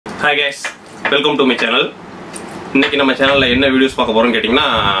Hi guys, welcome to my channel. இன்னைக்கு நம்ம சேனல்ல என்ன வீடியோஸ் பார்க்க போறோம்னு கேட்டிங்கனா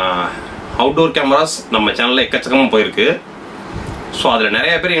அவுட்டோர் கேமராஸ் நம்ம சேனல்ல எக்கச்சக்கமா போயிருக்கு. சோ அதுல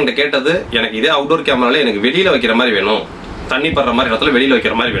நிறைய பேர் என்கிட்ட கேட்டது எனக்கு இதே அவுட்டோர் கேமரால எனக்கு வெளியில வைக்கிற மாதிரி வேணும். தண்ணி படுற மாதிரி இடத்துல வெளியில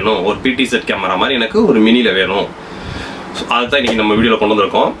வைக்கிற மாதிரி வேணும். ஒரு PTZ கேமரா மாதிரி எனக்கு ஒரு மினில வேணும். சோ அதுதான் இன்னைக்கு நம்ம வீடியோல கொண்டு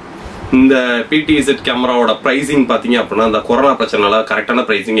வந்திருக்கோம். இந்த PTZ கேமராவோட பிரைசிங் பாத்தீங்க அப்படின்னா அந்த கொரோனா பிரச்சனைனால கரெக்டான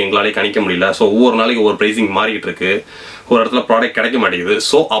பிரைசிங் எங்களாலே கணிக்க முடியல. ஸோ ஒவ்வொரு நாளைக்கு ஒவ்வொரு பிரைசிங் மாறிட்டு இருக்கு. ஒரு இடத்துல ப்ராடக்ட் கிடைக்க மாட்டேங்குது.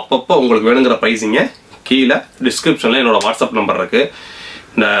 ஸோ அப்பப்போ உங்களுக்கு வேணுங்கிற பிரைசிங்கை கீழே டிஸ்கிரிப்ஷன்ல என்னோட வாட்ஸ்அப் நம்பர் இருக்கு.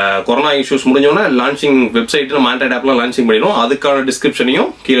 இந்த கொரோனா இஷ்யூஸ் முடிஞ்சோன்னா லான்ச்சிங் வெப்சைட் நம்ம ஆண்ட்ராய்ட் ஆப்லாம் லான்ச்சிங் பண்ணிடும். அதுக்கான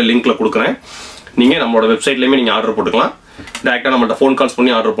டிஸ்கிரிப்ஷனையும் கீழே லிங்க்ல கொடுக்குறேன். நீங்க நம்மளோட வெப்சைட்லயுமே நீங்க ஆர்டர் போட்டுக்கலாம். டேரக்டா நம்மள்ட்ட ஃபோன் கால்ஸ்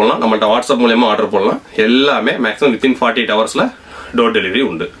பண்ணி ஆர்டர் போடலாம். நம்மள்ட்ட வாட்ஸ்அப் மூலமா ஆர்டர் போடலாம். எல்லாமே மேக்ஸிமம் வித்தின் 48 ஹவர்ஸ்ல டோர் டெலிவரி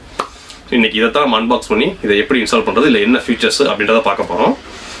உண்டு. இன்னைக்கு இதைத்தான் நம்ம அன்பாக்ஸ் பண்ணி இதை எப்படி இன்ஸ்டால் பண்றது, இல்லை என்ன ஃபீச்சர்ஸ் அப்படின்றத பார்க்க போறோம்.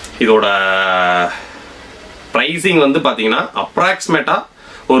 இதோட பிரைசிங் வந்து பாத்தீங்கன்னா அப்ராக்சிமேட்டா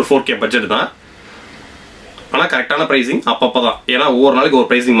ஒரு 4K பட்ஜெட் தான். ஆனா கரெக்டான பிரைசிங் அப்பப்பதான். ஏன்னா ஒவ்வொரு நாளைக்கு ஒரு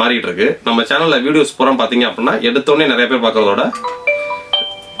பிரைசிங் மாறிட்டு இருக்கு. நம்ம சேனல்ல வீடியோஸ் பூரா பாத்தீங்க அப்படின்னா எடுத்தோடனே நிறைய பேர் பார்க்கறதோட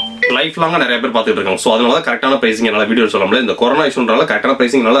லைஃப் லாங்கா நிறைய பேர் பார்த்துட்டு இருக்காங்க. ஸோ அதனால கரெக்டான பிரைசிங் என்னால் வீடியோ சொல்ல முடியாது. இந்த கொரோனா இஷ்யூனால கரெக்டான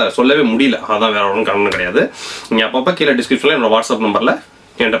பிரைசிங் என்னால் சொல்லவே முடியல. அதான் வேற ஒன்றும் காரணம் கிடையாது. நீங்க அப்பப்போ கீழே டிஸ்கிரிப்ஷன்ல என்னோட வாட்ஸ்அப் நம்பர்ல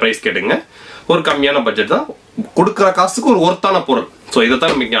என்கிட்ட பிரைஸ் கேட்டுங்க. ஒரு கம்மியான பட்ஜெட் தான், கொடுக்குற காசுக்கு ஒரு ஒர்த்தான பொருள். ஸோ இதை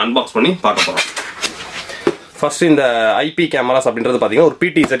தான் நம்ம இங்கே அன்பாக்ஸ் பண்ணி பார்க்க போறோம். ஃபர்ஸ்ட் இந்த ஐபி கேமராஸ் அப்படின்றது பாத்தீங்கன்னா ஒரு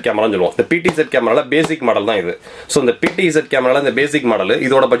PTZ கேமரான்னு சொல்லுவோம். இந்த PTZ கேமரால பேசிக் மாடல் தான் இது. ஸோ இந்த PTZ கேமரால இந்த பேசிக் மாடல்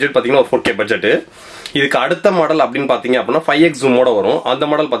இதோட பட்ஜெட் பாத்தீங்கன்னா ஒரு 4K பட்ஜெட். இதுக்கு அடுத்த மாடல் அப்படின்னு பாத்தீங்க அப்படின்னா 5x ஜூமோட வரும். அந்த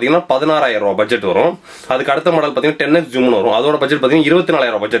மாடல் பாத்தீங்கன்னா 16,000 ரூபாய் பட்ஜெட் வரும். அதுக்கு அடுத்த மாடல் பாத்தீங்கன்னா 10x ஜூம்னு வரும். அதோட பட்ஜெட் பாத்தீங்கன்னா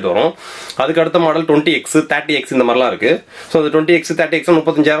 24,000 பட்ஜெட் வரும். அதுக்கு அடுத்த மாடல் 20x 30x இந்த மாதிரிலாம் இருக்கு. ஸோ இந்த 20x 30x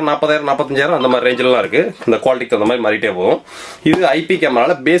 35,000 40,000 45,000 அந்த மாதிரி ரேஞ்சிலாம் இருக்கு. இந்த குவாலிட்டிக்கு அந்த மாதிரி மாறிட்டே போகும். இது ஐபி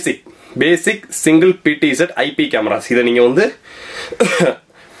கேமரால பேசிக் சிங்கிள் PTZ ஐபி கேமராஸ். இதை நீங்க வந்து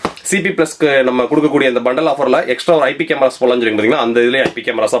CP பிளஸ்க்கு நம்ம கொடுக்கக்கூடிய இந்த பண்டல் ஆஃபர்ல எக்ஸ்ட்ரா ஒரு ஐபி கேமராஸ் போடலாம்னு சொல்லி பாத்தீங்கன்னா அந்த இதுல ஐபி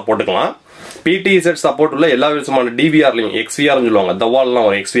கேமராஸா போட்டுக்கலாம். PTZ சப்போர்ட் உள்ள எல்லா விதமான DVRலையும் XVR சொல்லுவாங்க. தவால்லாம்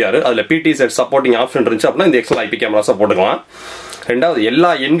ஒரு XVR அதுல PTZ சப்போர்ட்டிங் ஆப்ஷன் இருந்துச்சு அப்படின்னா இந்த எக்ஸ்ட்ரா ஐபி கேமராஸா போட்டுக்கலாம். ரெண்டாவது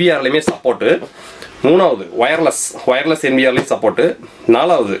எல்லா NVRலையுமே சப்போர்ட். மூணாவது வயர்லெஸ் NVRலையும் சப்போர்ட்.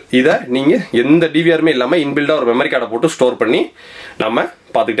 நாலாவது இதை நீங்க எந்த DVRமே இல்லாம இன்பில்டா ஒரு மெமரி கார்டை போட்டு ஸ்டோர் பண்ணி நம்ம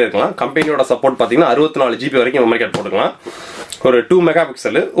பார்த்துக்கிட்டே இருக்கலாம். கம்பெனியோட சப்போர்ட் பார்த்தீங்கன்னா 64 GB வரைக்கும் மெமரி கார்டு போட்டுக்கலாம். ஒரு 2 மெகா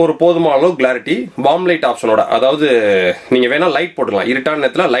பிக்சல், ஒரு போதுமான அளவு கிளாரிட்டி, பாம் லைட் ஆப்ஷனோட. அதாவது நீங்க வேணா லைட் போட்டுக்கலாம். இருட்டான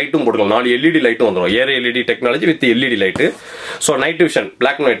நேரத்தில் லைட்டும் போட்டுக்கலாம். 4 LED லைட்டும் வந்துடும். ஏர் LED technology with LED light. So night vision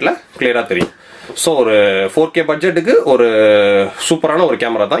black and ஒயிட்ல கிளியரா தெரியும். ஸோ ஒரு 4K பட்ஜெட்டுக்கு ஒரு சூப்பரான ஒரு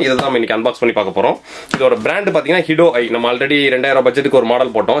கேமரா தான். இதை தான் இன்னைக்கு அன்பாக்ஸ் பண்ணி பார்க்க போறோம். இதோட பிராண்ட் பாத்தீங்கன்னா Hidoeye. நம்ம ஆல்ரெடி 2000 பட்ஜெட்டுக்கு ஒரு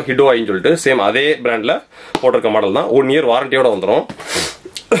மாடல் போட்டோம் Hidoeye சொல்லிட்டு. சேம் அதே பிராண்ட்ல போட்டிருக்க மாடல் தான். 1 இயர் வாரண்டியோட வந்துடும்.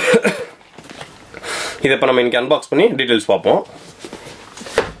 இதை இப்ப நம்ம இன்னைக்கு அன்பாக்ஸ் பண்ணி டீடைல்ஸ் பார்ப்போம்.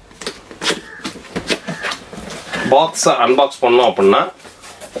 பாக்ஸ் அன்பாக்ஸ் பண்ணோம் அப்படின்னா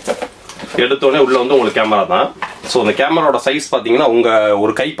எடுத்தோடனே உள்ள வந்து உங்களுக்கு கேமரா தான். ஸோ அந்த கேமராவோட சைஸ் பார்த்தீங்கன்னா உங்க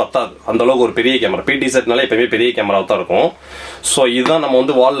ஒரு கை பத்தாது, அந்த அளவுக்கு ஒரு பெரிய கேமரா. PTZனால எப்பவுமே பெரிய கேமரா தான் இருக்கும். ஸோ இதுதான் நம்ம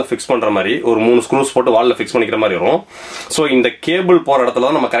வந்து வால்ல ஃபிக்ஸ் பண்ற மாதிரி ஒரு 3 ஸ்க்ரூஸ் போட்டு வால்ல ஃபிக்ஸ் பண்ணிக்கிற மாதிரி வரும். ஸோ இந்த கேபிள் போற இடத்துல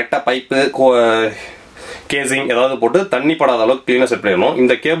தான் நம்ம கரெக்டா பைப்பு கேசிங் ஏதாவது போட்டு தண்ணி படாத அளவுக்கு கிளீனா செட் பண்ணிடணும்.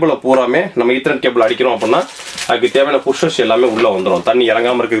 இந்த கேபிளை பூராமே நம்ம ஈத்தர்நெட் கேபிள் அடிக்கிறோம் அப்படின்னா அதுக்கு தேவையான புஷஸ் எல்லாமே உள்ள வந்துடும். தண்ணி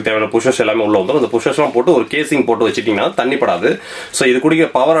இறங்காம இருக்கிறதுக்கு தேவையான புஷஸ் எல்லாமே உள்ள வந்துடும். இந்த புஷஸ் எல்லாம் போட்டு ஒரு கேசிங் போட்டு வச்சுட்டீங்கன்னா தண்ணி படாது. ஸோ இது குடிக்கிற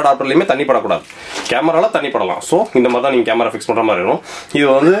பவர் அடாப்டர்லயுமே தண்ணி படக்கூடாது. கேமரால தண்ணி படலாம். ஸோ இந்த மாதிரி தான் நீங்க கேமரா ஃபிக்ஸ் பண்ற மாதிரி இருக்கும். இது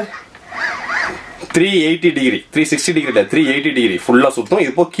வந்து 380 டிகிரி 360 டிகிரி 380 டிகிரி ஃபுல்லா சுத்தும்.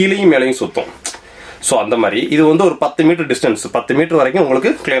 இது போ கீழையும் மேலையும் சுத்தும். ஸோ அந்த மாதிரி இது வந்து ஒரு 10 மீட்டர் டிஸ்டன்ஸ் 10 மீட்டர் வரைக்கும் உங்களுக்கு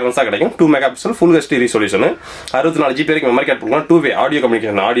கிளியரன்ஸா கிடைக்கும். 2 mega pixel full HD resolution, 64 GB வரைக்கும் மெமரி கார்டு போடலாம். 2-வே ஆடியோ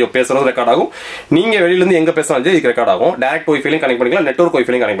கம்யூனிகேஷன், ஆடியோ பேசுறது ரெக்கார்ட் ஆகும். நீங்க வெளியில இருந்து எங்க பேசினாலும் இதுக்கு ரெக்கார்ட் ஆகும். டைரக்ட் வைஃபைலையும் கனெக்ட் பண்ணிக்கலாம், நெட்வொர்க்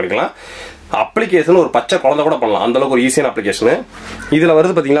வைஃபைலையும் கனெக்ட் பண்ணிக்கலாம். அப்ளிகேஷன் ஒரு பச்சை குழந்தை கூட பண்ணலாம். அந்த அளவுக்கு ஒரு ஈஸியான அப்ளிகேஷன். இதுல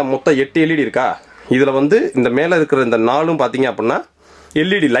வருது பாத்தீங்களா, மொத்தம் 8 LED இருக்கா. இதுல வந்து இந்த மேல இருக்கிற இந்த 4ம் பாத்தீங்க அப்படின்னா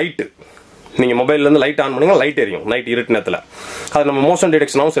LED லைட். நீங்க மொபைல்ல இருந்து லைட் ஆன் பண்ணீங்கன்னா லைட் எரியும் நைட் இருட்டு நேரத்துல. அது நம்ம மோஷன்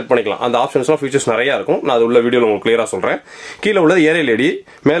டிடெக்ஷனாவும் செட் பண்ணிக்கலாம். அந்த ஆப்ஷன்ஸ்லாம் ஃபீச்சர்ஸ் நிறைய இருக்கும். நான் அது உள்ள வீடியோல உங்களுக்கு கிளியரா சொல்றேன். கீழே உள்ளது ஏர் LED,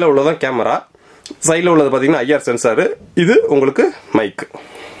 மேல உள்ளதான் கேமரா, சைட்ல உள்ளது பாத்தீங்கன்னா IR சென்சார். இது உங்களுக்கு மைக்.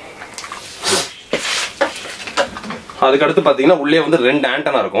 அதுக்கு அடுத்து பாத்தீங்கன்னா உள்ளே வந்து 2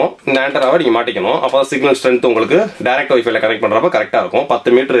 ஆண்டனா இருக்கும். இந்த ஆண்டனாவை நீங்க மாட்டிக்கணும். அப்போ சிக்னல் ஸ்ட்ரென்த் உங்களுக்கு டைரக்ட் வைஃபைல கனெக்ட் பண்றப்ப கரெக்டா இருக்கும்.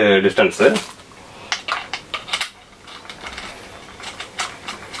 10 மீட்டர் டிஸ்டன்ஸ்.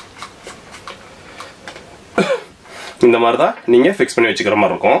 இந்த மாதிரி தான் நீங்க ஃபிக்ஸ் பண்ணி வச்சுக்கிற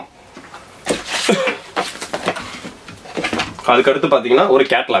மாதிரி இருக்கும். அதுக்கு அடுத்து பாத்தீங்கன்னா ஒரு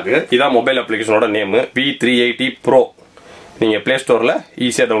கேட்லாக். இதான் மொபைல் அப்ளிகேஷனோட நேம் V380 Pro. நீங்க பிளே ஸ்டோர்ல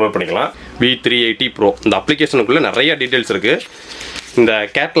ஈஸியா டவுன்லோட் பண்ணிக்கலாம். V380 Pro இந்த அப்ளிகேஷனுக்குள்ள நிறைய டீடைல்ஸ் இருக்கு. இந்த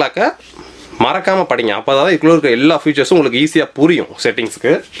கேட்லாக்கை மறக்காமல் படிங்க. அப்போ தான் இதுக்குள்ள இருக்க எல்லா ஃபீச்சர்ஸும் உங்களுக்கு ஈஸியாக புரியும்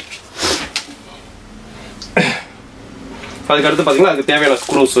செட்டிங்ஸுக்கு. அதுக்கடுத்து பார்த்தீங்கன்னா அதுக்கு தேவையான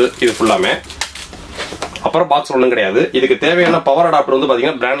ஸ்க்ரூஸு இது ஃபுல்லாமே. அப்புறம் பாக்ஸ் ஒன்றும் கிடையாது. இதுக்கு தேவையான பவர் அடாப்டர் வந்து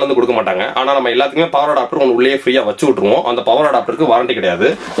பார்த்தீங்கன்னா பிராண்ட்லேருந்து கொடுக்க மாட்டாங்க. ஆனால் நம்ம எல்லாத்துக்குமே பவர் அடாப்டர் ஒன்று உள்ளே ஃப்ரீயாக வச்சு விட்ருவோம். அந்த பவர் அடாப்டருக்கு வாரண்டி கிடையாது.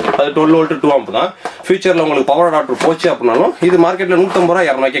 அது 12 வோல்ட் 2 ஆம்ப் தான். ஃபியூச்சரில் உங்களுக்கு பவர் அடாப்டர் போச்சு அப்படின்னாலும் இது மார்க்கெட்டில் 150 ரூபா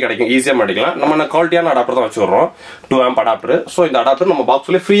 200 கிடைக்கும். ஈஸியாக மாட்டிக்கலாம். நம்ம குவாலிட்டியான அடாப்டர் தான் வச்சு விட்றோம், 2 ஆம்ப் அடாப்டர். ஸோ இந்த அடாப்டர் நம்ம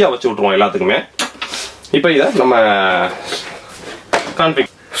பாக்ஸ்லேயே ஃப்ரீயாக வச்சு விட்ருவோம் எல்லாத்துக்குமே. இப்போ இதை நம்ம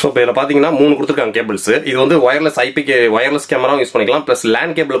கான்ஃபிக். ஸோ இப்போ இதில் பார்த்தீங்கன்னா 3 கொடுத்துருக்காங்க கேபிள்ஸ். இது வந்து வயர்லெஸ் கேமராவும் யூஸ் பண்ணிக்கலாம். ப்ளஸ்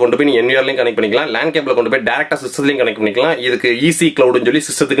லேண்ட் கேபிள் கொண்டு போய் நீங்கள் என்விஆர்லையும் கனெக்ட் பண்ணிக்கலாம். லேண்ட் கேபிள் கொண்டு போய் டேரக்டாக சிஸ்டத்துலையும் கனெக்ட் பண்ணிக்கலாம். இதுக்கு ஈஸி கிளவுட்னு சொல்லி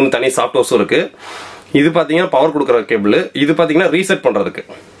சிஸ்டத்துக்குன்னு தனி சாஃப்ட்வேர்ஸும் இருக்கு. இது பார்த்தீங்கன்னா பவர் கொடுக்குற கேபிள். இது பார்த்தீங்கன்னா ரீசெட் பண்ணுறதுக்கு.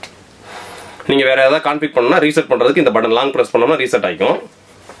 நீங்கள் வேற ஏதாவது கான்ஃபிக் பண்ணணும்னா ரீசெட் பண்ணுறதுக்கு இந்த பட்டன் லாங் ப்ரெஸ் பண்ணோம்னா ரீசெட் ஆகிக்கும்.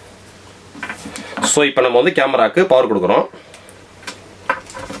 ஸோ இப்போ நம்ம வந்து கேமராக்கு பவர் கொடுக்குறோம்.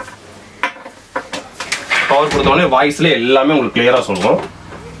 பவர் கொடுத்தோடனே வாய்ஸ்ல எல்லாமே உங்களுக்கு கிளியராக சொல்லுவோம்.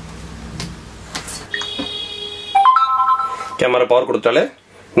 கேமரா பவர் கொடுத்தாலே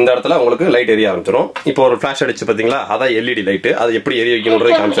இந்த இடத்துல உங்களுக்கு லைட் எரிய ஆரம்பிச்சிடும். இப்போ ஒரு ஃபிளாஷ் அடிச்சு பார்த்தீங்களா, அதான் எல்இடி லைட். அது எப்படி எரிய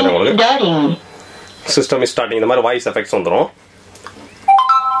வைக்கணும்ன்றது காமிச்சிடும் உங்களுக்கு. System is starting. இந்த மாதிரி வாய்ஸ் எஃபெக்ட்ஸ் வந்துடும்.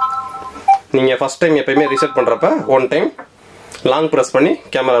 நீங்கள் ஃபர்ஸ்ட் டைம் எப்பயுமே ரீசெட் பண்ணுறப்ப 1 டைம் லாங் ப்ரெஸ் பண்ணி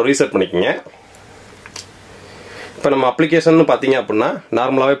கேமரா ரீசெட் பண்ணிக்கோங்க. இப்போ நம்ம அப்ளிகேஷன் பார்த்தீங்க அப்படின்னா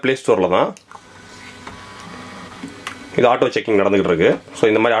நார்மலாகவே ப்ளே ஸ்டோரில் தான் இது ஆட்டோ செக்கிங் நடந்துகிட்டு இருக்கு. ஸோ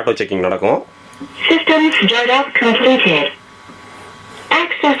இந்த மாதிரி ஆட்டோ செக்கிங் நடக்கும். System startup completed.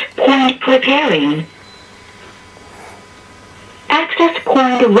 Access point preparing. Access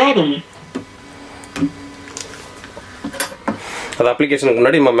point ready. அது அப்ளிகேஷனுக்கு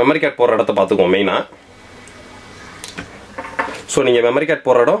முன்னாடி நம்ம மெமரி கார்டு போடுற இடத்த பார்த்துக்குவோம் மெயினாக. ஸோ நீங்கள் மெமரி கார்டு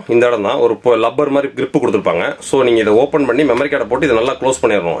போடுற இடம் இந்த இடம் தான். ஒரு லப்பர் மாதிரி கிரிப்பு கொடுத்துருப்பாங்க. ஸோ நீங்கள் இதை ஓப்பன் பண்ணி மெமரி கார்டை போட்டு இதை நல்லா க்ளோஸ்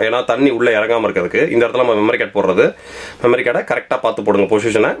பண்ணிடணும். ஏன்னா தண்ணி உள்ளே இறங்காமல் இருக்கிறதுக்கு. இந்த இடத்துல நம்ம மெமரி கார்டு போடுறது. மெமரி கார்டை கரெக்டாக பார்த்து போடுங்க.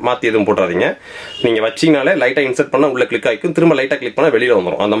 பொசிஷனை மாற்றி எதுவும் போட்டுறாதீங்க. நீங்கள் வச்சிங்கனாலே லைட்டாக இன்சர்ட் பண்ணால் உள்ளே கிளிக் ஆகிக்கும். திரும்ப லைட்டாக கிளிக் பண்ணால் வெளியில்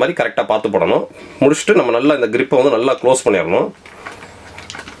வந்துடும். அந்த மாதிரி கரெக்டாக பார்த்து போடணும். முடிச்சுட்டு நம்ம நல்லா இந்த கிரிப்பை வந்து நல்லா க்ளோஸ் பண்ணிடணும்.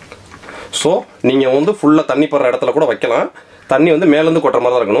 ஸோ நீங்கள் வந்து ஃபுல்லாக தண்ணி போடுற இடத்துல கூட வைக்கலாம். தண்ணி வந்து மேலேருந்து கொட்டுற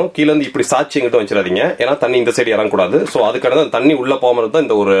மாதிரி தான் இருக்கணும். கீழேருந்து இப்படி சாட்சி எங்கிட்ட வச்சிடாதீங்க. ஏன்னா தண்ணி இந்த சைடு இறங்கக்கூடாது. ஸோ அதுக்கான தண்ணி உள்ள போகாமல் தான்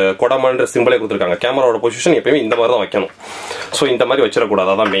இந்த ஒரு கொடமான்ற சிம்பிளே கொடுத்துருக்காங்க. கேமராவோட பொசிஷன் எப்பயுமே இந்த மாதிரி தான் வைக்கணும். ஸோ இந்த மாதிரி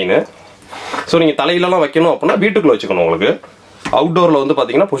வச்சிடக்கூடாது, அதான் மெயின். ஸோ நீங்கள் தலையிலலாம் வைக்கணும் அப்படின்னா வீட்டுக்குள்ள வச்சுக்கணும். உங்களுக்கு அவுட்டோரில் வந்து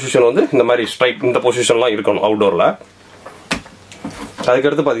பார்த்தீங்கன்னா பொசிஷன் வந்து இந்த மாதிரி ஸ்ட்ரைட் இந்த பொசிஷன்லாம் இருக்கணும் அவுட்டோரில்.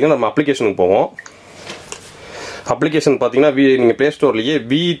 அதுக்கடுத்து பார்த்தீங்கன்னா நம்ம அப்ளிகேஷனுக்கு போவோம். அப்ளிகேஷன் பார்த்தீங்கன்னா நீங்கள் play ஸ்டோர்லேயே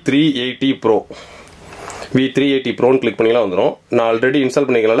V380 Pro V380 ப்ரோன்னு click பண்ணிக்கலாம் வந்துடும். நான் ஆல்ரெடி இன்ஸ்டால்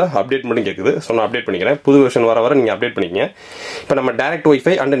பண்ணிக்கல, அப்டேட் மட்டும் கேட்குது. ஸோ நான் அப்டேட் பண்ணிக்கிறேன். புது வெர்ஷன் வர நீங்கள் அப்டேட் பண்ணிக்கங்க. இப்போ நம்ம direct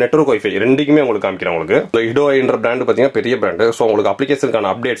wifi and network wifi ரெண்டுக்குமே உங்களுக்கு காமிக்கிறேன். உங்களுக்கு ஹிடோய்ன்ற பிராண்டு பார்த்தீங்கன்னா பெரிய பிராண்டு. ஸோ உங்களுக்கு அப்ளிகேஷனுக்கான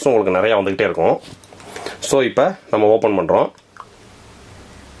அப்டேட்ஸும் உங்களுக்கு நிறையா வந்துகிட்டே இருக்கும். ஸோ இப்போ நம்ம ஓப்பன் பண்ணுறோம்.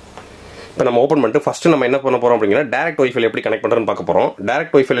 இப்போ நம்ம ஓப்பன் பண்ணிட்டு ஃபஸ்ட்டு நம்ம என்ன பண்ண போகிறோம் அப்படிங்கன்னா டேரக்ட் ஒய்ஃபைல எப்படி கனெக்ட் பண்ணுறதுன்னு பார்க்க போகிறோம்.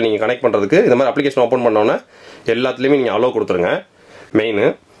 டேரக்ட் ஒய்ஃபைல நீங்கள் கனெக்ட் பண்ணுறதுக்கு இந்த மாதிரி அப்ளிகேஷன் ஓப்பன் பண்ணோன்னே எல்லாத்துலேயுமே நீங்கள் அலோ கொடுத்துருங்க. மெயின்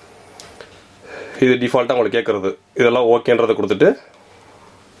இது டிஃபால்ட்டாக உங்களுக்கு கேட்குறது இதெல்லாம் ஓகேன்றதை கொடுத்துட்டு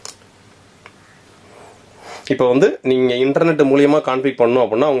இப்போ வந்து நீங்கள் இன்டர்நெட் மூலியமாக கான்ஃபிக் பண்ணணும்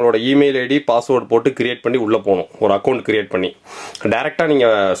அப்படின்னா உங்களோட இமெயில் ஐடி பாஸ்வேர்டு போட்டு கிரியேட் பண்ணி உள்ளே போகணும். ஒரு அக்கௌண்ட் கிரியேட் பண்ணி டேரெக்டாக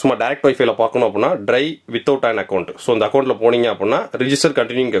நீங்கள் சும்மா டேரக்ட் வைஃபைல பார்க்கணும் அப்படின்னா try without an account. So இந்த அக்கௌண்ட்டில் போனீங்க அப்படின்னா ரிஜிஸ்டர்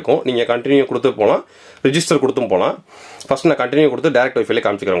கண்டினியூ கேட்கும். நீங்கள் கண்டினியூ கொடுத்து போகலாம், ரிஜிஸ்டர் கொடுத்தும் போகலாம். ஃபர்ஸ்ட் நான் கண்டினியூ கொடுத்து டேரக்ட் வைஃபைல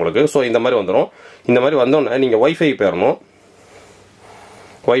காமிச்சிக்கிறேன் உங்களுக்கு. ஸோ இந்த மாதிரி வந்துடும். இந்த மாதிரி வந்தோடனே நீங்கள் ஒய்ஃபை போயிடணும்.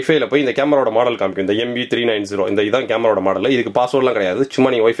 ஒய்ஃபைல போய் இந்த கேமராவோட மாடல் காமிக்கும். இந்த MV390 இந்த இதான் கேமராவோட மாடல். இதுக்கு பாஸ்வேர்ட்லாம் கிடையாது. சும்மா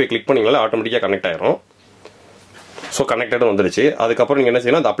நீங்கள் ஒய்ஃபை கிளிக் பண்ணீங்களா ஆட்டோமேட்டிக்காக கனெக்ட் ஆயிரும். ஸோ கனெக்டட் வந்துருச்சு. அதுக்கப்புறம் நீங்கள் என்ன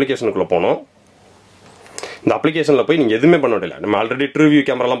செய்யணும், அந்த அப்ளிகேஷனுக்குள்ளே போகணும். இந்த அப்ளிகேஷனில் போய் நீங்கள் எதுவுமே பண்ண முடியல. நம்ம ஆல்ரெடி ட்ரூவியூ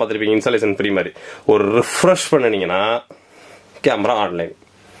கேமராலாம் பார்த்துருப்பீங்க, இன்ஸ்டாலேஷன் ஃப்ரீ மாதிரி. ஒரு ரிஃப்ரெஷ் பண்ணினீங்கன்னா கேமரா ஆன்லைன்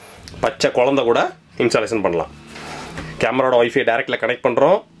பச்சை குழந்தை கூட இன்ஸ்டாலேஷன் பண்ணலாம். கேமராவோட ஒய்ஃபை டேரெக்டில் கனெக்ட்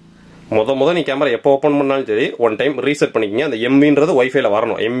பண்ணுறோம். முத நீ கேமரா எப்போ ஓப்பன் பண்ணாலும் சரி 1 டைம் ரீசெட் பண்ணிக்கிங்க. அந்த MBன்றது ஒய்ஃபைல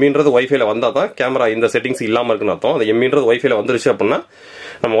வரணும். MBன்றது ஒய்ஃபைல வந்தால் தான் கேமரா இந்த செட்டிங்ஸ் இல்லாமல் இருக்குன்னு அர்த்தம். அந்த MBன்றது ஒய்ஃபைல வந்துருச்சு அப்படின்னா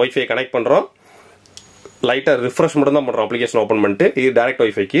நம்ம ஒய்ஃபை கனெக்ட் பண்ணுறோம். லைட்டாக ரிஃப்ரெஷ் மட்டும் தான் பண்ணுறோம் அப்ளிகேஷன் ஓப்பன் பண்ணிட்டு. இது டேரக்ட்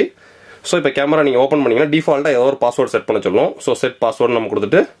ஒய்ஃபைக்கு. ஸோ இப்போ கேமரா நீங்கள் ஓப்பன் பண்ணிங்கன்னா டிஃபால்ட்டாக ஏதோ ஒரு பாஸ்வேர்டு செட் பண்ண சொல்லுவோம். ஸோ செட் பாஸ்வேர்டு நம்ம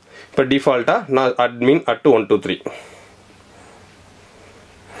கொடுத்துட்டு இப்போ டிஃபால்ட்டாக நான் admin @123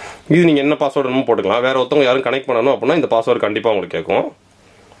 இது நீங்கள் என்ன பாஸ்வேர்டு போட்டுக்கலாம். வேறு ஒருத்தவங்க யாரும் கனெக்ட் பண்ணணும் அப்படின்னா இந்த பாஸ்வேர்டு கண்டிப்பாக உங்களுக்கு கேட்கும்.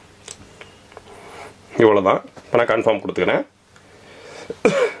 இவ்வளோதான். இப்போ நான் கன்ஃபார்ம் கொடுத்துக்கிறேன்,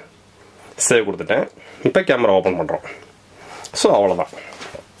 சேவ் கொடுத்துட்டேன். இப்போ கேமரா ஓப்பன் பண்ணுறோம். ஸோ அவ்வளோதான்.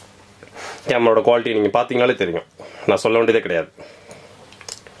 கேமராவோட குவாலிட்டி நீங்கள் பார்த்தீங்கனாலே தெரியும், நான் சொல்ல வேண்டியதே கிடையாது.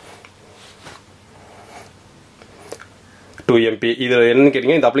 2MP. இது என்னன்னு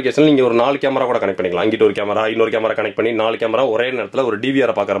கேட்டீங்க, இந்த அப்ளிகேஷன் நீங்க ஒரு 4 கேமரா கூட கனெக்ட் பண்ணிக்கலாம். இங்கிட்ட ஒரு கேமரா, இன்னொரு கேமரா கனெக்ட் பண்ணி 4 கேமரா ஒரே நேரத்தில் ஒரு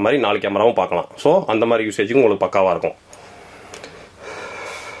டிவிஆர் பார்க்குற மாதிரி 4 கேமராவும் பார்க்கலாம். ஸோ அந்த மாதிரி யூசேஜுக்கும் உங்களுக்கு பக்காவாக இருக்கும்.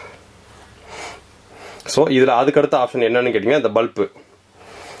 ஸோ இதில் அதுக்கடுத்த ஆப்ஷன் என்னன்னு கேட்டிங்கன்னா, இந்த பல்பு.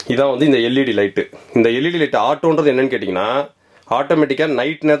 இதான் வந்து இந்த எல்இடி லைட்டு. இந்த எல்இடி லைட் ஆட்டோன்றது என்னன்னு கேட்டிங்கன்னா, ஆட்டோமேட்டிக்காக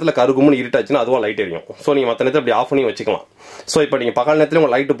நைட் நேரத்தில் கருகும்னு இருட்டாச்சுன்னா அதுவும் லைட் எரியும். ஸோ நீங்கள் மற்ற நேரத்தில் அப்படி ஆஃப் பண்ணி வச்சுக்கலாம். ஸோ இப்போ நீங்கள் பகல் நேரத்தில்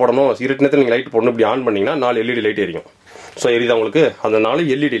உங்கள் லைட்டு போடணும், இருட்டு நேரத்தில் நீங்கள் லைட் போடணும், இப்படி ஆன் பண்ணிங்கன்னா 4 எல்இடி லைட் எரியும். ஸோ எரியுது உங்களுக்கு அந்த 4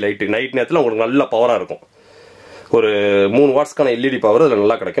 எல்இடி லைட்டு நைட் நேரத்தில் உங்களுக்கு நல்ல பவராக இருக்கும். ஒரு 3 வாட்ஸ்க்கான எல்இடி பவர் அதில்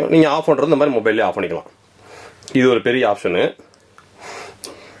நல்லா கிடைக்கும். நீங்கள் ஆஃப் பண்ணுறது இந்த மாதிரி மொபைல்லே ஆஃப் பண்ணிக்கலாம். இது ஒரு பெரிய ஆப்ஷனு.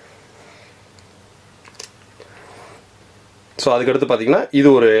 ஸோ அதுக்கடுத்து பார்த்தீங்கன்னா இது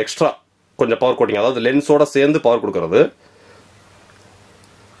ஒரு எக்ஸ்ட்ரா கொஞ்சம் பவர் கோட்டிங், அதாவது லென்ஸோட சேர்ந்து பவர் கொடுக்கறது.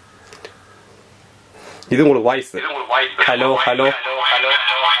 இது உங்களுக்கு வாய்ஸ் ஹலோ ஹலோ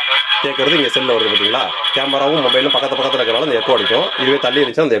கேட்கறது இங்கே செல்லில் வருது பார்த்தீங்களா. கேமராவும் மொபைலும் பக்கத்தில் இருக்கிறனால அந்த எக்கோ அடிக்கும். இதுவே தள்ளி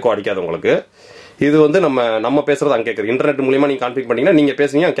இருந்துச்சுன்னா அந்த எக்கோ அடிக்காது உங்களுக்கு. இது வந்து நம்ம பேசுறது அங்கே கேட்குது. இன்டர்நெட் மூலியமா நீங்கள் கான்ஃபிக் பண்ணிங்கன்னா நீங்கள்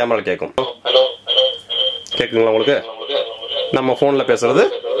பேசுனீங்க கேமரா கேட்கும். கேட்குதுங்களா உங்களுக்கு? நம்ம ஃபோனில் பேசுறது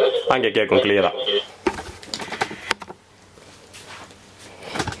அங்கே கேட்கும் கிளியரா.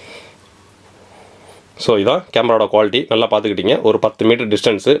 ஸோ இதான் கேமராவோட குவாலிட்டி. நல்லா பார்த்துக்கிட்டீங்க. ஒரு 10 metre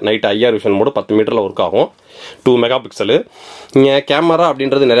distance, night IR vision mode 10 மீட்டரில் ஒர்க் ஆகும். 2 மெகா பிக்சலு. நீங்கள் கேமரா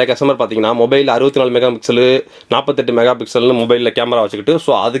அப்படின்றது நிறைய கஸ்டமர் பார்த்தீங்கன்னா மொபைல் 64 மெகா பிக்சலு 48 மெகா பிக்சல்னு மொபைலில் கேமரா வச்சுக்கிட்டு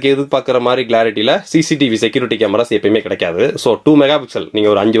ஸோ அதுக்கு எதிர்பார்க்குற மாதிரி கிளாரிட்டியில் சிசிடிவி செக்யூரிட்டி கேமராஸ் எப்பயுமே கிடைக்காது. ஸோ 2 மெகா பிக்சல்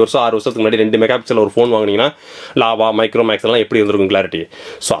நீங்கள் ஒரு 5 வருஷம் 6 வருஷத்துக்கு முன்னாடி 2 மெகா பிக்சல் ஒரு ஃபோன் வாங்கினீங்கன்னா லாவா மைக்ரோ மேக்ஸ் எல்லாம் எப்படி இருந்திருக்கும் கிளாரிட்டி.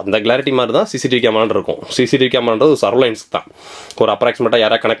 ஸோ அந்த கிளாரிட்டி மாதிரி தான் சிசிடிவி கேமரான்னு இருக்கும். சிசிடிவி கேமரான்றது சர்வலைன்ஸ் தான். ஒரு அப்ராக்சிமேட்டாக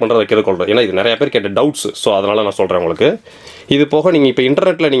யாராவது கனெக்ட் பண்ணுறது வைக்கிறது கொள்றது. ஏன்னா இது நிறைய பேர் கேட்ட டவுட்ஸ். ஸோ அதனால நான் சொல்கிறேன் உங்களுக்கு. இது போக நீங்கள் இப்போ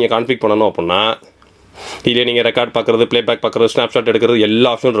இன்டர்நெட்டில் நீங்கள் கான்ஃபிக் பண்ணணும் அப்படின்னா இதே நீங்கள் ரெக்கார்ட் பார்க்குறது, ப்ளேபேக் பார்க்குறது, ஸ்னாப்ஷாட் எடுக்கிறது எல்லா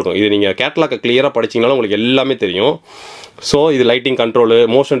ஆப்ஷனும் இருக்கும். இது நீங்கள் கேட்லாக்கை கிளியராக படிச்சிங்கனாலும் உங்களுக்கு எல்லாமே தெரியும். ஸோ இது lighting control,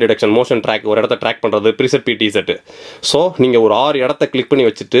 motion detection, motion track, ஒரு இடத்த ட்ராக் பண்ணுறது, ப்ரீசெட் பிடி செட்டு. ஸோ நீங்கள் ஒரு 6 இடத்த கிளிக் பண்ணி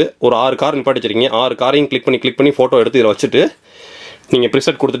வச்சுட்டு ஒரு 6 கார் நிப்பாட்டி வச்சிருக்கீங்க. 6 காரையும் கிளிக் பண்ணி ஃபோட்டோ எடுத்து இதில் வச்சுட்டு நீங்கள்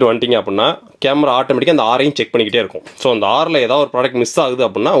ப்ரிசெட் கொடுத்துட்டு வந்துட்டீங்க அப்படின்னா கேமரா ஆட்டோமேட்டிக்காக அந்த 6ஐயும் செக் பண்ணிக்கிட்டே இருக்கும். ஸோ அந்த 6ல் ஏதாவது ஒரு ப்ராடக்ட் மிஸ் ஆகுது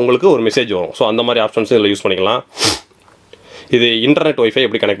அப்படின்னா உங்களுக்கு ஒரு மெசேஜ் வரும். ஸோ அந்த மாதிரி ஆப்ஷன்ஸும் இதில் யூஸ் பண்ணிக்கலாம். இது இன்டர்நெட் ஒய்ஃபை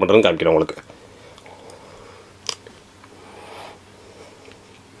எப்படி கனெக்ட் பண்ணுறதுன்னு காமிக்கிறேன் உங்களுக்கு.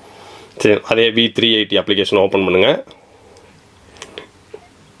 சரி, அதே V380 அப்ளிகேஷன் ஓப்பன் பண்ணுங்கள்.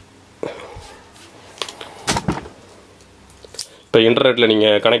 இப்போ இன்டர்நெட்டில்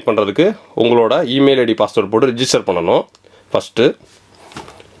நீங்கள் கனெக்ட் பண்ணுறதுக்கு உங்களோட இமெயில் ஐடி பாஸ்வேர்ட் போட்டு ரிஜிஸ்டர் பண்ணணும். ஃபஸ்ட்டு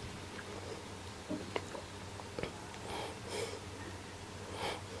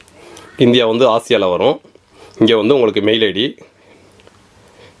இந்தியா வந்து ஆசியாவில் வரும். இங்கே வந்து உங்களுக்கு மெயில் ஐடி,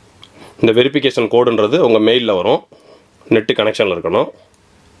 இந்த வெரிஃபிகேஷன் கோடுன்றது உங்கள் மெயிலில் வரும். நெட்டு கனெக்ஷனில் இருக்கணும்.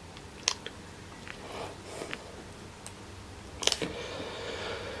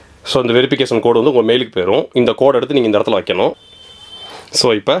 ஸோ இந்த வெரிஃபிகேஷன் கோடு வந்து உங்கள் மெயிலுக்கு போயிடும். இந்த கோடை எடுத்து நீங்கள் இந்த இடத்துல வைக்கணும். ஸோ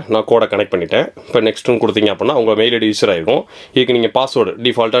இப்போ நான் கோடை கனெக்ட் பண்ணிட்டேன். இப்போ நெக்ஸ்ட்டும் கொடுத்தீங்க அப்படின்னா உங்கள் மெயில் ஐடி யூஸர் ஆகிருக்கும். இதுக்கு நீங்கள் பாஸ்வேர்டு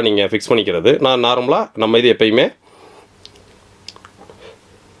டிஃபால்ட்டாக நீங்கள் ஃபிக்ஸ் பண்ணிக்கிறது. நான் நார்மலாக நம்ம இது எப்பயுமே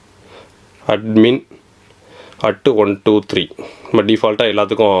admin@123 நம்ம டிஃபால்ட்டாக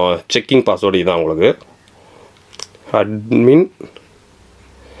எல்லாத்துக்கும் செக்கிங் பாஸ்வேர்டு இதுதான் உங்களுக்கு.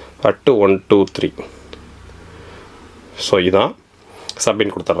 admin@123. ஸோ இதுதான்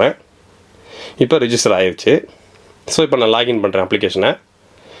சப்மிட் கொடுத்துட்றேன். இப்போ ரிஜிஸ்டர் ஆயிடுச்சு. ஸோ இப்போ நான் லாகின் பண்ணுறேன் அப்ளிகேஷன்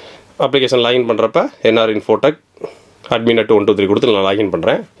லாகின் பண்ணுறப்ப என்ஆர் இன்ஃபோடெக் admin@123 கொடுத்து நான் லாகின்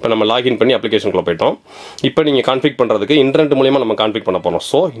பண்ணுறேன். இப்போ நம்ம லாகின் பண்ணி அப்ளிகேஷனுக்குள்ளே போயிட்டோம். இப்போ நீங்கள் கான்ஃபிக் பண்ணுறதுக்கு இன்டர்நெட் மூலியமாக நம்ம கான்ஃபிக் பண்ண போகிறோம்.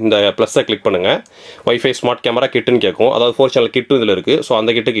 ஸோ இந்த ப்ளஸ்ஸை கிளிக் பண்ணுங்கள். வைஃபை ஸ்மார்ட் கேமரா கிட்டுன்னு கேட்கும். அதாவது 4 சேனல் கிட்டு இதில் இருக்குது. ஸோ அந்த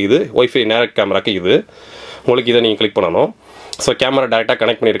கிட்டுக்கு இது, வைஃபை நேரட் கேமராக்கு இது. உங்களுக்கு இதை நீங்கள் கிளிக் பண்ணணும். ஸோ கேமரா டேரெக்டாக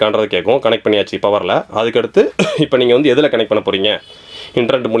கனெக்ட் பண்ணியிருக்கான்றது கேட்கும். கனெக்ட் பண்ணியாச்சு பவரில். அதுக்கடுத்து இப்போ நீங்கள் வந்து எதில் கனெக்ட் பண்ண போகிறீங்க?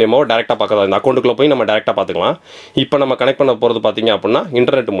 இன்டர்நெட் மூலியமாக டேரெக்டாக பார்க்காது. இந்த அக்கௌண்ட்டுக்குள்ளே போய் நம்ம டேரெக்டாக பார்த்துக்கலாம். இப்போ நம்ம கனெக்ட் பண்ண போகிறது பார்த்தீங்க அப்படின்னா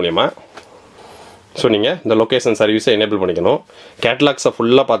இன்டர்நெட் மூலியமாக. ஸோ நீங்கள் இந்த லொக்கேஷன் சர்வீஸை எனேபிள் பண்ணிக்கணும். கேட்லாக்ஸை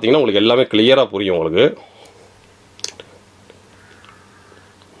ஃபுல்லாக பார்த்தீங்கன்னா உங்களுக்கு எல்லாமே கிளியராக புரியும் உங்களுக்கு.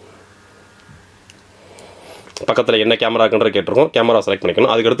 பக்கத்தில் என்ன கேமரா இருக்குன்றது கேட்டிருக்கோம். கேமரா செலக்ட்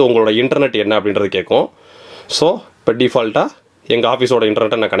பண்ணிக்கணும். அதுக்கடுத்து உங்களோட இன்டர்நெட் என்ன அப்படின்றது கேட்கும். ஸோ இப்போ டிஃபால்ட்டாக எங்கள் ஆஃபீஸோட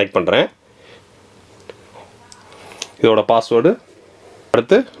இன்டர்நெட்டை நான் கனெக்ட் பண்ணுறேன். இதோட பாஸ்வேர்டு,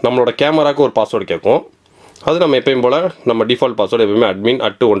 அடுத்து நம்மளோட கேமராவுக்கு ஒரு பாஸ்வேர்டு கேட்கும். அது நம்ம எப்பயும் போல் நம்ம டிஃபால்ட் பாஸ்வேர்டு எப்பயுமே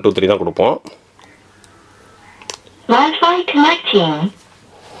admin@123 தான் கொடுப்போம். Wi-Fi connecting.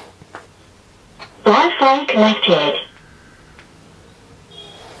 Wi-Fi connected.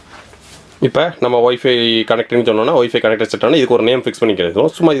 இப்போ நம்ம ஒய்ஃபை கனெக்ட்னு சொன்னோன்னா ஒய்ஃபை கனெக்டர் செட் ஆனால் இதுக்கு ஒரு நேம் ஃபிக்ஸ் பண்ணிக்கிறோம்.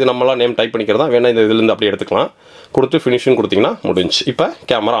 சும்மா இது நம்மளாம் நேம் டைப் பண்ணிக்கிறதா வேணா இந்த இதுலேருந்து அப்படியே எடுத்துக்கலாம். கொடுத்து ஃபினிஷிங் கொடுத்தீங்கன்னா முடிஞ்சு. இப்போ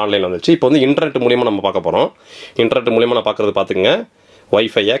கேமரா ஆன்லைனில் வந்துச்சு. இப்போ வந்து இன்டர்நெட் மூலியமாக நம்ம பார்க்க போகிறோம். இன்டர்நெட் மூலியமாக நான் பார்க்குறது பார்த்துங்க.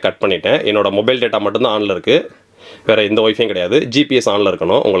 ஒய்ஃபையை கட் பண்ணிட்டேன். என்னோட மொபைல் டேட்டா மட்டும்தான் ஆனில் இருக்குது. வேறு எந்த ஒய்ஃபையும் கிடையாது. ஜிபிஎஸ் ஆனில்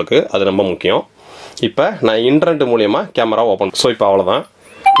இருக்கணும் உங்களுக்கு, அது ரொம்ப முக்கியம். இப்போ நான் இன்டர்நெட் மூலியமாக கேமரா ஓப்பன். ஸோ இப்போ அவ்வளோதான்.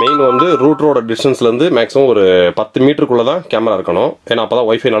 மெயின் வந்து ரூட்டரோட டிஸ்டன்ஸ்லேருந்து மேக்ஸிமம் ஒரு 10 மீட்டருக்குள்ளே தான் கேமரா இருக்கணும். ஏன்னா அப்போ தான்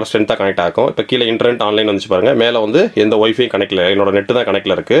ஒய்ஃபை நல்லா ஸ்ட்ரென்த்தாக கனெக்ட் ஆகும். இப்போ கீழே இன்டர்நெட் ஆன்லைன் வந்துச்சு பாருங்கள். மேலே வந்து எந்த ஒய்ஃபை கனெக்டில், என்னோட நெட்டு தான்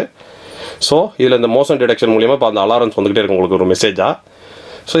கனெக்டில் இருக்குது. ஸோ இதில் இந்த மோஷன் டிடெக்ஷன் மூலியமாக இப்போ அந்த அலாரம்ஸ் வந்துகிட்டே இருக்கும் உங்களுக்கு ஒரு மெசேஜாக.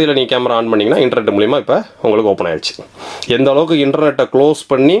 ஸோ இதில் நீங்கள் கேமரா ஆன் பண்ணிங்கன்னா இன்டர்நெட் மூலியமாக இப்போ உங்களுக்கு ஓப்பன் ஆயிடுச்சு. எந்த அளவுக்கு இன்டர்நெட்டை க்ளோஸ்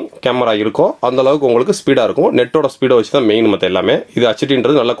பண்ணி கேமரா இருக்கோ அந்த அளவுக்கு உங்களுக்கு ஸ்பீடாக இருக்கும். நெட்டோட ஸ்பீடை வச்சு தான் மெயின் மற்ற எல்லாமே. இது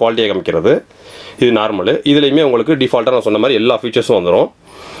HDன்றது நல்ல குவாலிட்டியாக காமிக்கிறது. இது நார்மலு. இதுலேயுமே உங்களுக்கு டிஃபால்ட்டாக நான் சொன்ன மாதிரி எல்லா ஃபீச்சர்ஸும் வந்துடும்.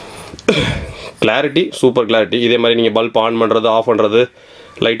 Clarity, super clarity. இதே மாதிரி நீங்கள் பல்ப் ஆன் பண்ணுறது, ஆஃப் பண்ணுறது,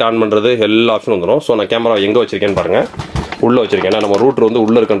 லைட் ஆன் பண்ணுறது எல்லா ஆப்ஷனும் வந்துடும். ஸோ நான் கேமரா எங்கே வச்சிருக்கேன்னு பாருங்கள். உள்ளே வச்சிருக்கேன். ஏன்னா நம்ம ரூட்டர் வந்து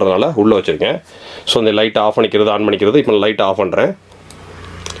உள்ளே இருக்குன்றதுனால உள்ளே வச்சிருக்கேன். ஸோ இந்த லைட்டை ஆஃப் பண்ணிக்கிறது, ஆன் பண்ணிக்கிறது. இப்போ நான் லைட்டை ஆஃப் பண்ணுறேன்,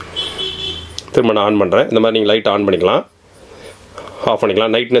 திரும்ப நான் ஆன் பண்ணுறேன். இந்த மாதிரி நீங்கள் லைட் ஆன் பண்ணிக்கலாம், ஆஃப்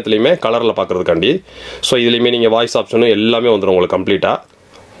பண்ணிக்கலாம். நைட் நேரத்துலையுமே கலரில் பார்க்குறதுக்காண்டி. ஸோ இதுலேயுமே நீங்கள் வாய்ஸ் ஆப்ஷனும் எல்லாமே வந்துடும் உங்களுக்கு கம்ப்ளீட்டாக.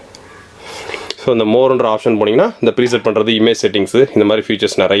 ஸோ இந்த மோர்ன்ற ஆப்ஷன் போனீங்கன்னா இந்த ப்ரீசெட் பண்ணுறது, இமேஜ் செட்டிங்ஸு, இந்த மாதிரி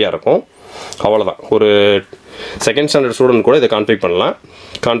ஃபீச்சர்ஸ் நிறையா இருக்கும். அவ்வளோதான். ஒரு செகண்ட் ஸ்டாண்டர்ட் ஸ்டூடெண்ட் கூட இதை கான்ஃபிக் பண்ணலாம்.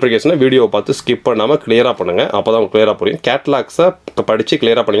 கான்ஃபிகேஷனை வீடியோவை பார்த்து ஸ்கிப் பண்ணாமல் கிளியராக பண்ணுங்கள். அப்போ தான் உங்களுக்கு கிளியராக புரியும். கேட்லாக்ஸை படித்து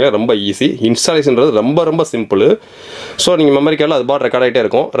கிளியராக பண்ணிங்கன்னா ரொம்ப ஈஸி. இன்ஸ்டாலேஷன்றது ரொம்ப ரொம்ப சிம்பிள். ஸோ நீங்கள் மெமரி கார்டில் அது பாட் ரெக்கார்ட் ஆகிட்டே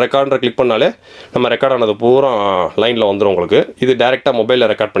இருக்கும். ரெக்கார்டரை கிளிக் பண்ணாலே நம்ம ரெக்கார்ட் ஆனது பூரா லைனில் வந்துடும் உங்களுக்கு. இது டேரெக்டாக மொபைலில்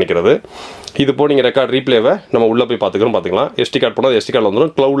ரெக்கார்ட் பண்ணிக்கிறது. இது போல் நீங்கள் ரெக்கார்ட் ரீப்ளேவை நம்ம உள்ளே போய் பார்த்துக்கலாம். SD கார்டு போனால் SD கார்டில்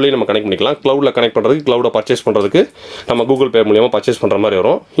வந்துடும். க்ளவுட்லேயும் நம்ம கனெக்ட் பண்ணிக்கலாம். க்ளவுடில் கனெக்ட் பண்ணுறதுக்கு, க்ளவுடை பர்ச்சேஸ் பண்ணுறதுக்கு நம்ம கூகுள் பே மூலியமாக பர்ச்சேஸ் பண்ணுற மாதிரி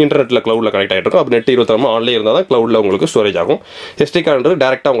வரும். இன்டர்நெட்டில் க்ளவுடில் கனெக்ட் ஆகிட்டு இருக்கும். அப்போ நெட் 24 ஆன்லைன் இருந்தால் தான் க்ளவுடில் உங்களுக்கு ஸ்டோரேஜ் ஆகும். SD கார்டு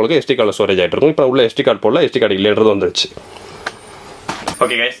டேரெக்டாக உங்களுக்கு SD கார்டில் ஸ்டோரேஜ் ஆகிட்டு இருக்கும். இப்போ உள்ள SD கார்டு போடல, SD கார்டு இல்லைன்றது வந்துருச்சு.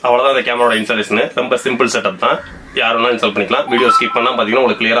 ஓகே கைஸ், அவ்வளோதான் இந்த கேமராவோட இன்ஸ்டாலேஷன். ரொம்ப சிம்பிள் செட்டப் தான். யாருன்னா இன்ஸ்டால் பண்ணிக்கலாம். வீடியோ ஸ்கிப் பண்ணால் பார்த்தீங்கன்னா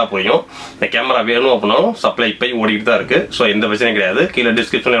உங்களுக்கு கிளியராக புரியும். இந்த கேமரா வேணும் அப்படின்னாலும் சப்ளை இப்போ ஓடிக்கிட்டு தான் இருக்குது. ஸோ எந்த பிரச்சனையும் கிடையாது. கீழே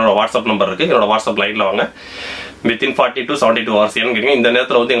டிஸ்கிரிப்ஷனில் என்னோட வாட்ஸ்அப் நம்பர் இருக்குது. என்னோட வாட்ஸ்அப் லைனில் வாங்க. வித்தின் 40 to 72 hours ஏன்னு கேட்டீங்க. இந்த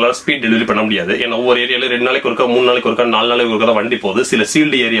நேரத்தில் வந்து எங்களால் ஸ்பீட் டெலிவரி பண்ண முடியாது. ஏன்னா ஒவ்வொரு ஏரியாவில் 2 நாளைக்கு ஒருக்கா, 3 நாளைக்கு ஒருக்கா, 4 நாளைக்கு ஒருக்கா தான் வண்டி போகுது. சில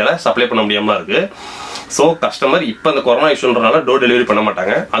சீல்டு ஏரியாவில் சப்ளை பண்ண முடியாமல் இருக்குது. ஸோ கஸ்டமர் இப்போ இந்த கொரோனா இஷ்யூன்றனால டோர் டெலிவரி பண்ண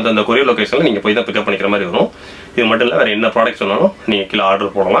மாட்டாங்க. அந்த கொரியர் லொகேஷனில் நீங்கள் போய் தான் பிக்கப் பண்ணிக்கிற மாதிரி வரும். இது மட்டும் இல்லை, வேறு என்ன ப்ராடக்ட் சொன்னாலும் நீங்கள் கீழே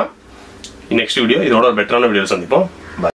ஆர்டர் போடலாம். நெக்ஸ்ட் வீடியோ இதோட ஒரு பெட்டரான வீடியோ சந்திப்போம்.